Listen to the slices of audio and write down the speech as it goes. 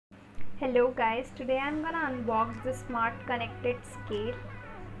Hello guys, today I'm gonna unbox the smart connected scale.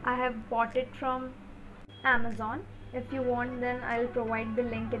 I have bought it from Amazon. If you want, then I'll provide the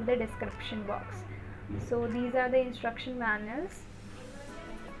link in the description box. So these are the instruction manuals,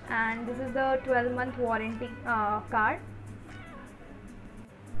 and this is the 12-month warranty card,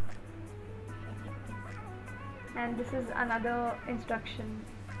 and this is another instruction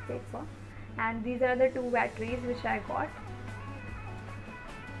paper, and these are the two batteries which I got.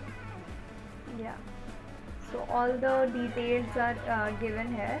 Yeah, so all the details are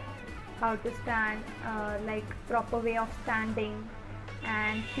given here, how to stand, like proper way of standing,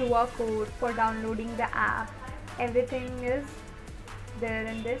 and QR code for downloading the app. Everything is there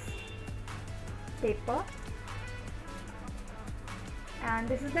in this paper, and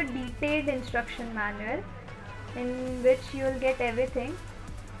this is the detailed instruction manual in which you will get everything,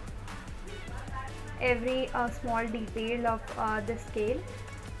 every small detail of the scale,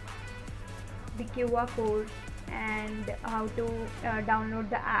 the QR code, and how to download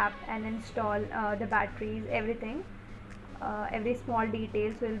the app and install the batteries. Everything, every small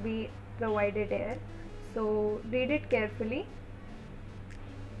details will be provided here, so read it carefully.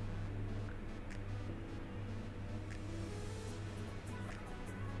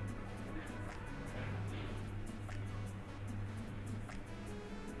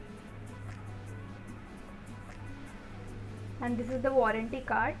 And this is the warranty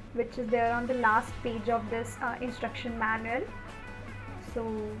card which is there on the last page of this instruction manual. So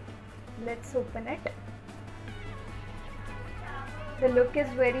let's open it. The look is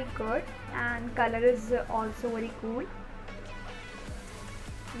very good and color is also very cool.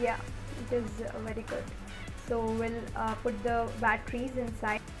 Yeah, it is very good. So we'll put the batteries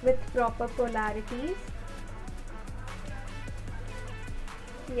inside with proper polarities.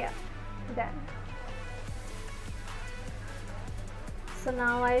 Yeah, done. So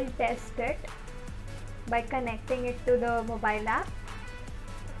now I'll test it by connecting it to the mobile app.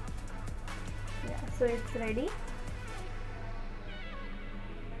 Yeah, so it's ready.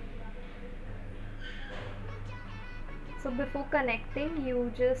 So before connecting,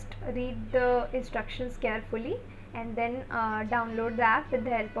 you just read the instructions carefully and then download the app with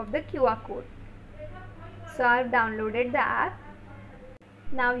the help of the QR code. So I've downloaded the app.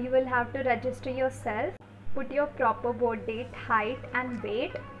 Now you will have to register yourself. Put your proper birth date, height and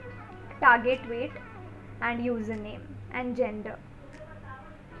weight, target weight and username and gender.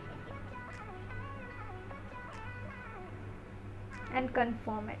 And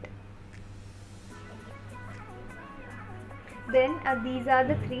confirm it. Then these are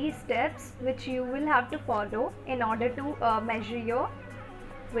the 3 steps which you will have to follow in order to measure your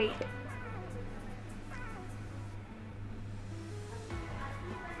weight.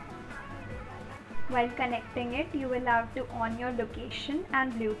 While connecting it, you will have to on your location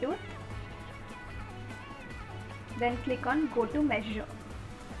and Bluetooth. Then click on go to measure.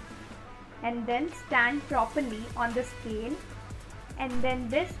 And then stand properly on the scale. And then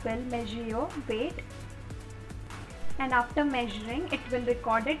this will measure your weight. And after measuring, it will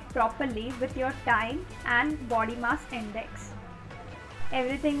record it properly with your time and body mass index.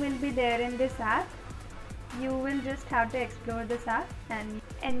 Everything will be there in this app. You will just have to explore this app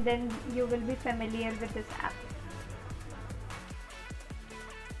and then you will be familiar with this app.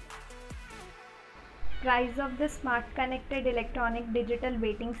 Price of this smart connected electronic digital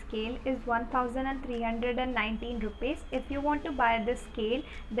weighting scale is 1319 rupees. If you want to buy this scale,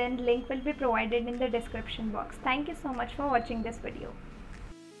 then link will be provided in the description box. Thank you so much for watching this video.